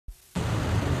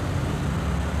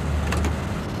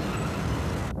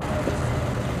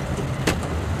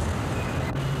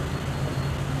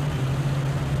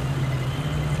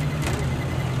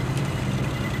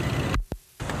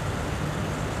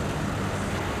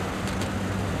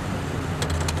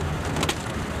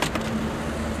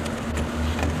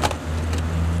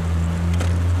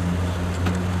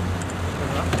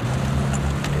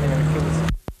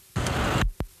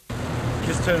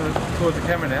towards the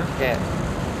camera now? Yeah.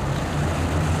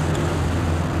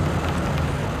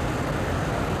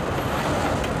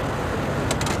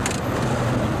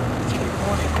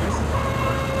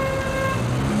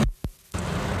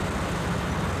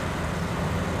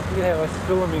 Look at how I was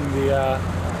filming the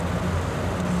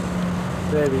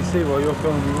ABC while you're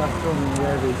filming us filming the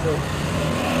ABC.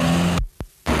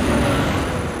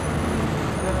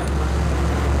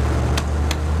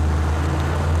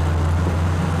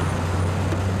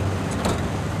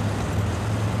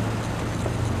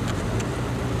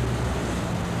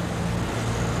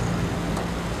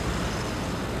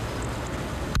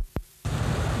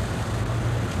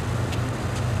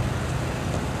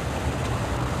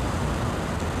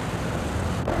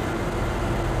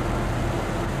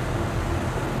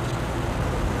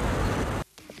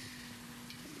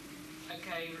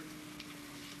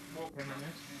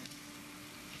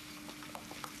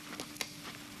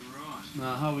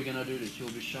 Now, how are we going to do this?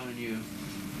 You'll be showing you.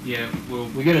 Yeah,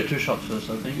 We get a two-shot first,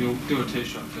 I think. You'll do a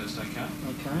two-shot first, okay?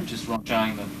 Okay. Just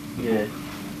showing them. Yeah.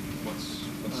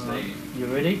 What's there? You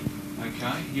ready?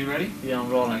 Okay, you ready? Yeah, I'm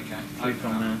rolling. Okay. Three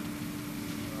from now.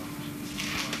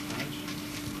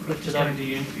 Let's just go into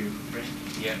your interview, Brent.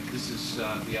 Yeah, this is the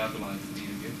overlay for the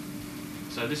interview.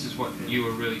 So this is what you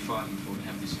were really fighting for, to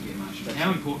have this information. But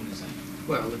how important is that?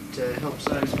 Well, it helps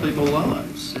save people's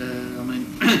lives. I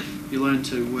mean, you learn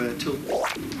to tilt.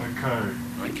 Okay.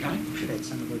 Okay. Should have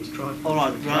somebody's tripod. All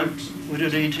right, Ron, we'll do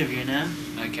the interview now.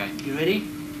 Okay. You ready?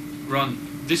 Ron,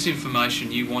 this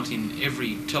information you want in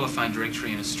every telephone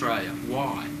directory in Australia.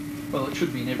 Why? Well, it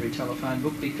should be in every telephone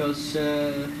book because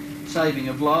saving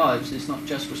of lives is not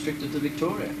just restricted to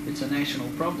Victoria. It's a national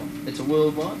problem. It's a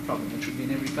worldwide problem. It should be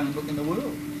in every phone book in the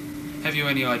world. Have you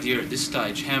any idea at this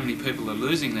stage how many people are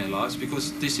losing their lives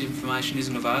because this information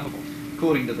isn't available?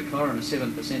 According to the coroner,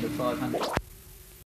 7% of 500.